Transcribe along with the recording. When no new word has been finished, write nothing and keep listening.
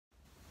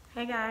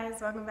Hey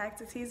guys, welcome back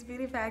to T's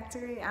Beauty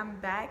Factory. I'm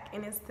back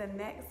and it's the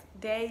next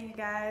day, you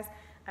guys.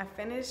 I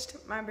finished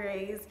my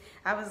braids.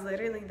 I was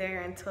literally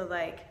there until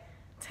like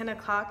 10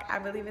 o'clock. I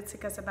believe it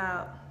took us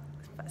about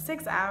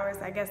 6 hours.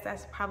 I guess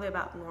that's probably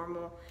about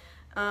normal.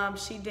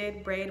 She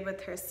did braid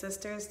with her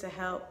sisters to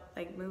help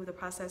like move the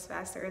process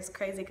faster. It's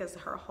crazy because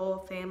her whole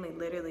family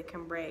literally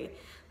can braid.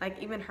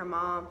 Like even her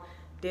mom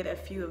did a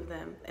few of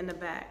them in the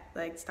back,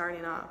 like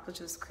starting off, which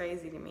was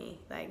crazy to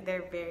me. Like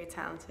they're very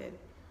talented.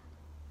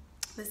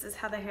 This is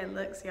how the hair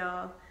looks,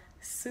 y'all.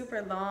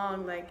 Super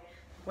long, like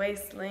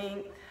waist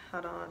length.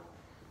 Hold on.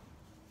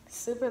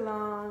 Super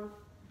long,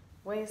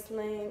 waist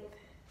length.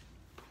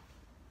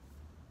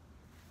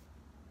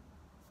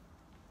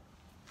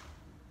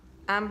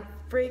 I'm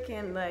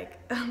freaking like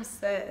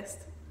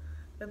obsessed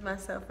with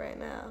myself right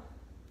now.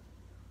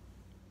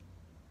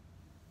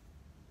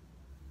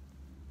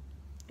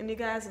 And you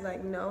guys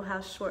like know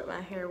how short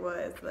my hair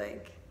was.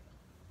 Like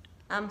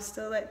I'm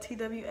still at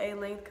TWA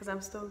length because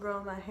I'm still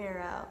growing my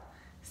hair out.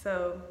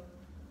 So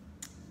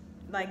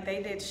like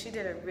she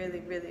did a really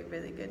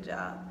good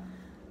job.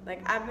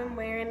 Like I've been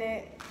wearing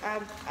it.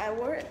 I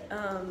wore it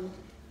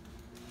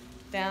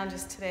down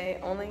just today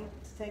only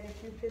to take a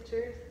few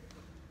pictures,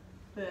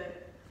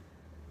 but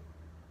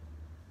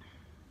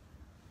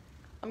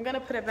I'm gonna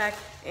put it back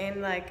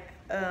in like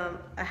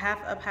a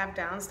half up, half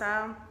down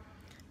style,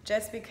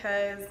 just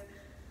because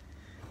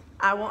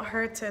I want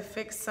her to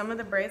fix some of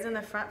the braids in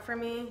the front for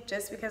me,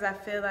 just because I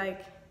feel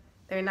like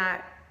they're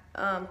not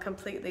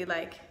completely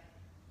like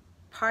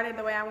parted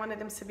the way I wanted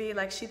them to be.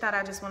 Like she thought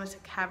I just wanted to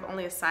have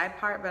only a side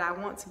part, but I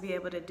want to be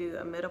able to do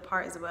a middle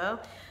part as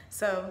well.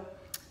 So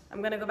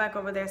I'm gonna go back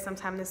over there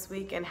sometime this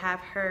week and have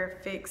her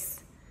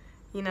fix,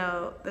 you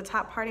know, the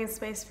top parting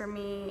space for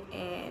me,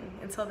 and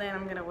until then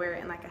I'm gonna wear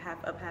it in like a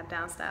half up, half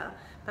down style.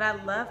 But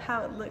I love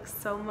how it looks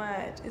so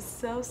much. It's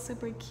so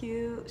super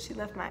cute. She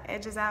left my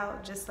edges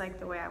out just like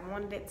the way I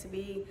wanted it to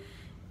be,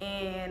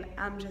 and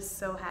I'm just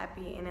so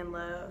happy and in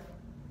love.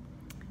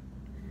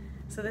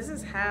 So this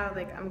is how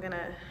like I'm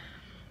gonna,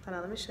 hold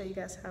on, let me show you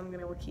guys how I'm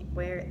gonna keep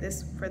wearing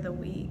this for the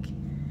week.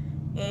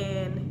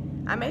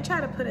 And I may try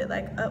to put it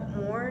like up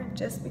more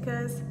just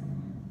because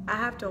I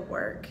have to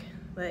work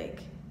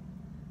like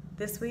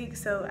this week,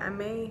 so I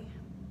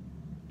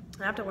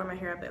have to wear my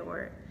hair up at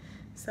work.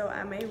 So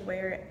I may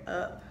wear it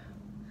up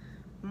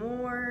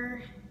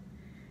more.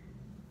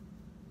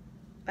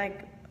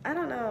 Like, I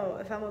don't know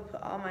if I'm gonna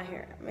put all my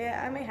hair,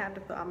 I may have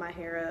to put all my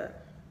hair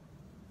up.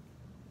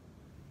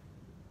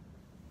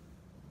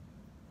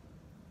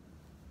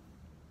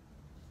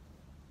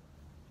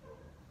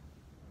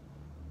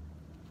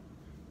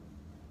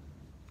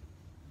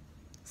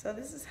 So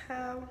this is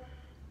how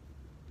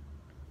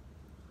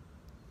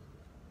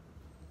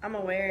I'm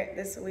gonna wear it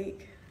this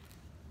week.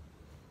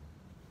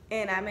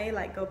 And I may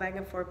like go back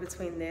and forth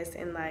between this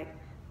and like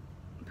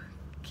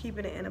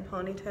keeping it in a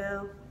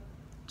ponytail,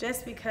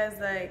 just because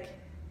like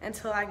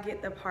until I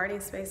get the parting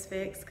space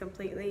fixed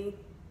completely,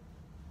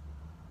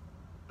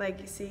 like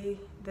you see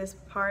this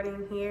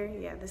parting here,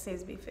 yeah, this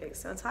needs to be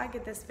fixed. So until I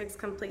get this fixed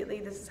completely,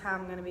 this is how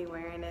I'm gonna be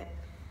wearing it.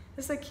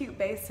 It's a cute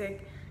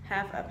basic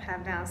half up,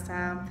 half down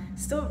style.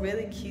 Still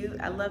really cute.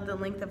 I love the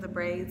length of the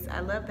braids. I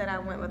love that I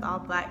went with all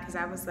black because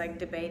I was like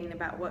debating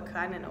about what color.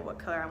 I didn't know what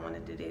color I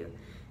wanted to do.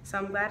 So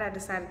I'm glad I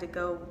decided to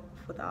go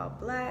with all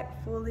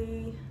black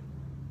fully.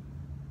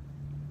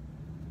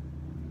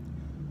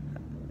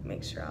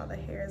 Make sure all the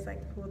hair is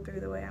like pulled through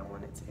the way I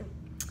want it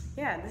to.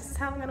 Yeah, this is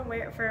how I'm gonna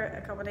wear it for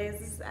a couple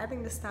days. I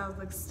think the style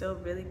looks still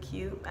really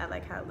cute. I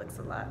like how it looks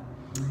a lot.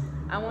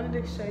 I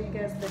wanted to show you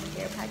guys the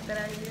hair pack that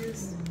I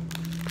used.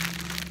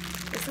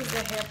 This is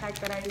the hair pack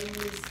that I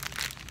use.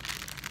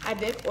 I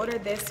did order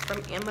this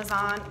from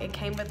Amazon. It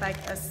came with like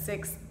a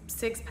six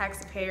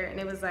packs of hair, and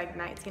it was like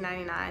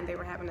 $19.99. They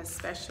were having a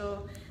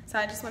special. So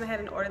I just went ahead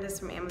and ordered this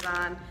from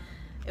Amazon.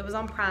 It was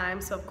on Prime,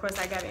 so of course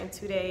I got it in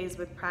 2 days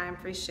with Prime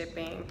free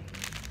shipping.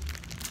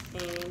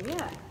 And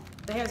yeah,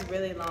 the hair is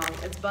really long.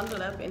 It's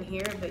bundled up in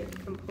here, but you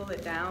can pull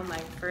it down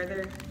like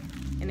further,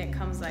 and it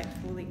comes like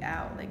fully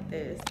out like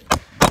this.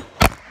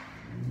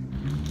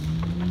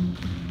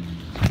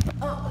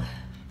 Oh.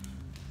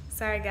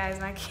 Sorry guys,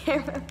 my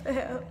camera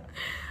fell.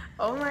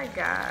 Oh my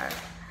God.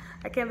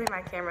 I can't believe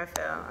my camera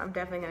fell. I'm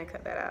definitely gonna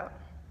cut that out.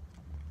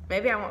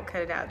 Maybe I won't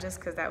cut it out just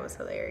because that was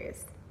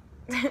hilarious.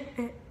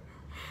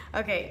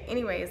 Okay,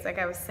 anyways, like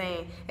I was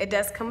saying, it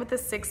does come with a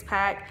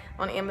 6-pack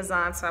on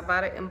Amazon, so I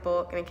bought it in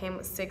bulk and it came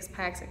with 6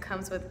 packs. It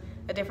comes with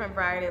a different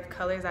variety of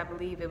colors. I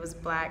believe it was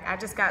black. I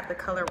just got the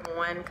color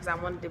 1 because I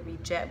wanted to be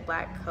jet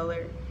black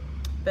color,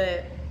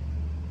 but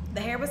the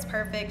hair was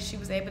perfect. She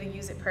was able to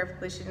use it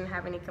perfectly. She didn't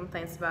have any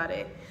complaints about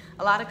it.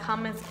 A lot of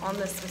comments on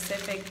the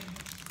specific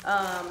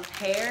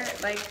hair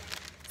like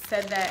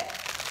said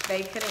that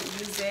they couldn't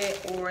use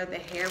it, or the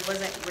hair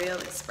wasn't real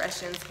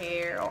expressions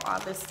hair, or all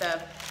this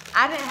stuff.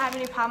 I didn't have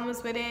any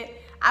problems with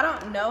it. I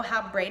don't know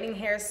how braiding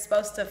hair is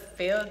supposed to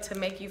feel to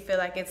make you feel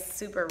like it's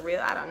super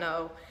real. I don't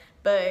know.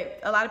 But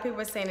a lot of people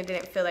were saying it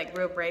didn't feel like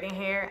real braiding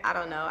hair. I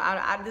don't know.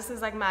 This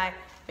is like my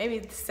maybe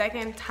the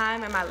second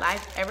time in my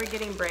life ever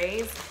getting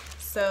braids.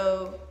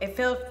 So it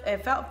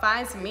felt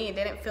fine to me. It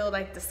didn't feel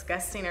like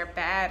disgusting or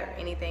bad or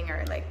anything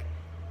or like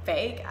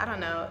fake. I don't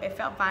know. It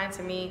felt fine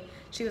to me.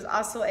 She was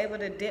also able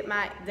to dip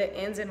the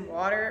ends in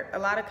water. A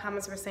lot of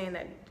comments were saying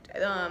that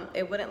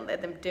it wouldn't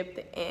let them dip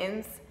the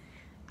ends.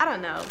 I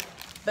don't know.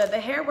 But the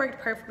hair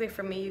worked perfectly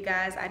for me, you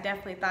guys. I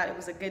definitely thought it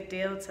was a good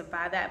deal to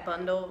buy that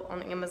bundle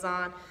on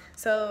Amazon.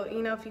 So,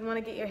 you know, if you want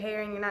to get your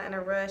hair and you're not in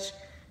a rush,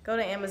 go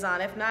to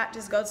Amazon. If not,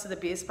 just go to the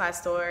beauty supply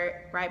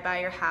store right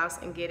by your house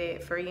and get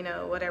it for, you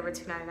know, whatever,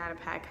 $2.99 a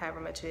pack, however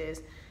much it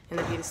is in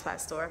the beauty supply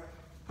store.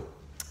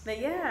 But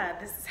yeah,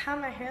 this is how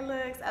my hair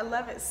looks. I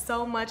love it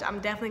so much. I'm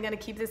definitely going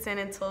to keep this in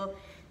until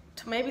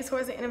maybe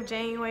towards the end of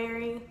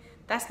January.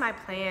 That's my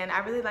plan. I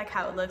really like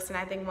how it looks, and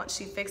I think once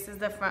she fixes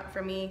the front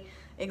for me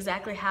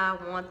exactly how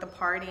I want the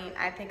parting,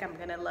 I think I'm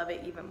gonna love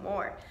it even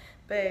more.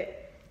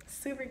 But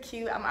super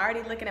cute. I'm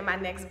already looking at my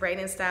next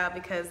braiding style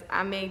because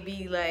I may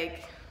be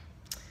like,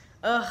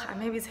 I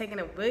may be taking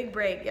a wig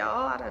break,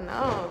 y'all. I don't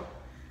know.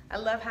 I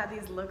love how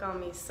these look on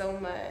me so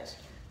much.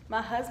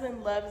 My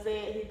husband loves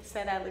it. He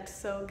said I look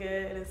so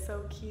good. It's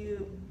so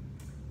cute.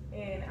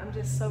 And I'm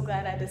just so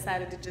glad I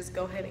decided to just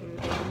go ahead and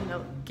you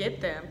know,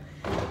 get them.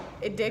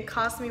 It did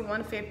cost me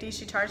 $150.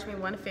 She charged me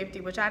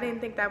 $150, which I didn't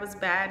think that was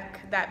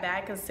that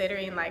bad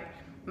considering like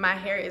my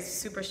hair is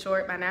super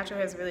short. My natural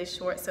hair is really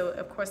short, so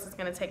of course it's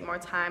gonna take more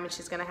time, and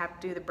she's gonna have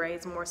to do the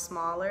braids more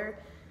smaller.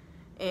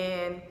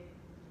 And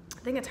I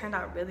think it turned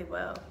out really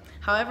well.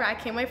 However, I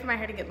can't wait for my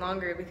hair to get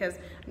longer because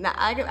now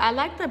I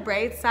like the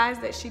braid size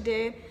that she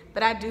did,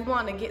 but I do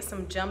want to get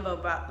some jumbo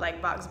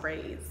box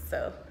braids.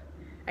 So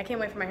I can't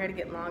wait for my hair to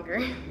get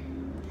longer.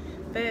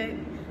 But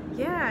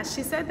yeah,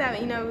 she said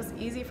that, you know, it was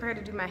easy for her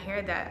to do my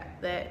hair,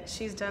 that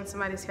she's done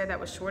somebody's hair that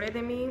was shorter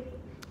than me,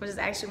 which is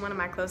actually one of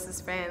my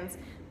closest friends.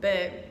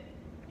 But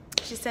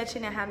she said she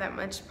didn't have that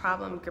much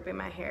problem gripping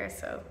my hair.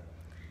 So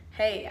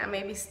hey, I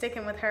may be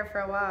sticking with her for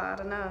a while. I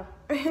don't know.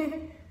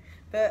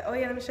 But oh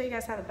yeah, let me show you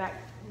guys how the back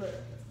looks.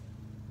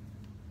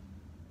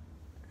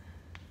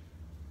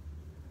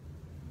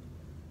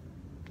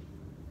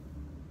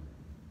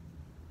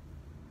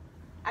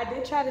 I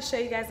did try to show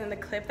you guys in the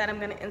clip that I'm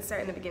going to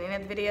insert in the beginning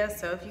of the video,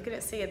 so if you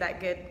couldn't see it that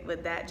good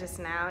with that just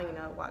now, you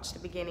know, watch the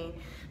beginning.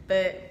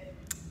 But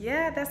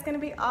yeah, that's going to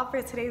be all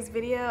for today's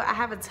video. I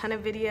have a ton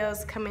of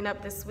videos coming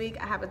up this week.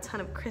 I have a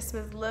ton of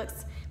Christmas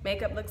looks,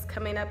 makeup looks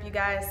coming up, you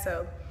guys,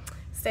 so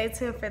stay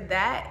tuned for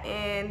that.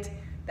 And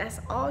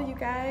that's all, you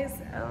guys.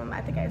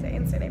 I think I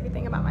answered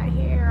everything about my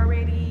hair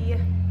already.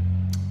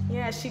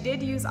 Yeah, she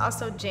did use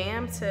also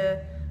jam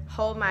to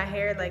hold my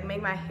hair, like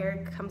make my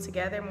hair come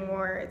together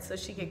more so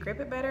she could grip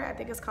it better. I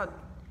think it's called,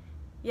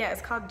 yeah,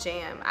 it's called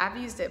jam. I've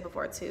used it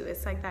before too.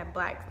 It's like that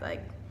black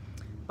like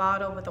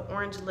bottle with the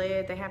orange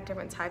lid. They have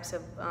different types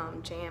of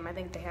jam. I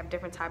think they have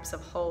different types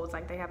of holds.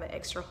 Like they have an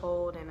extra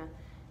hold and a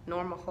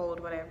normal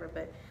hold, whatever.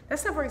 But that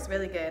stuff works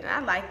really good, and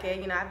I like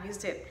it. You know, I've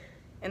used it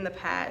in the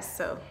past.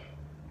 So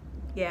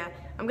yeah,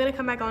 I'm gonna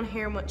come back on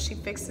here once she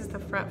fixes the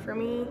front for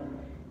me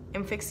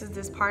and fixes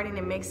this parting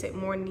and makes it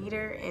more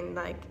neater, and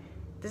like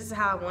this is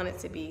how I want it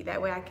to be.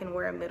 That way I can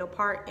wear a middle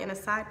part and a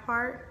side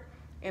part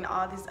and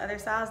all these other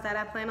styles that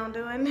I plan on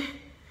doing.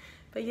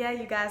 But yeah,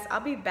 you guys,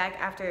 I'll be back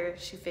after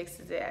she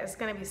fixes it. It's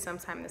gonna be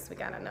sometime this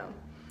week, I don't know.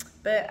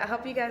 But I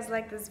hope you guys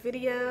like this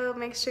video.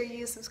 Make sure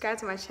you subscribe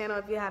to my channel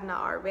if you have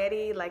not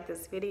already. Like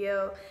this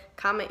video.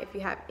 Comment if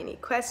you have any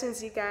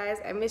questions, you guys.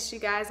 I miss you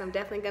guys. I'm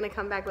definitely gonna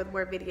come back with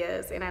more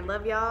videos. And I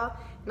love y'all.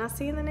 And I'll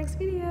see you in the next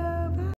video. Bye.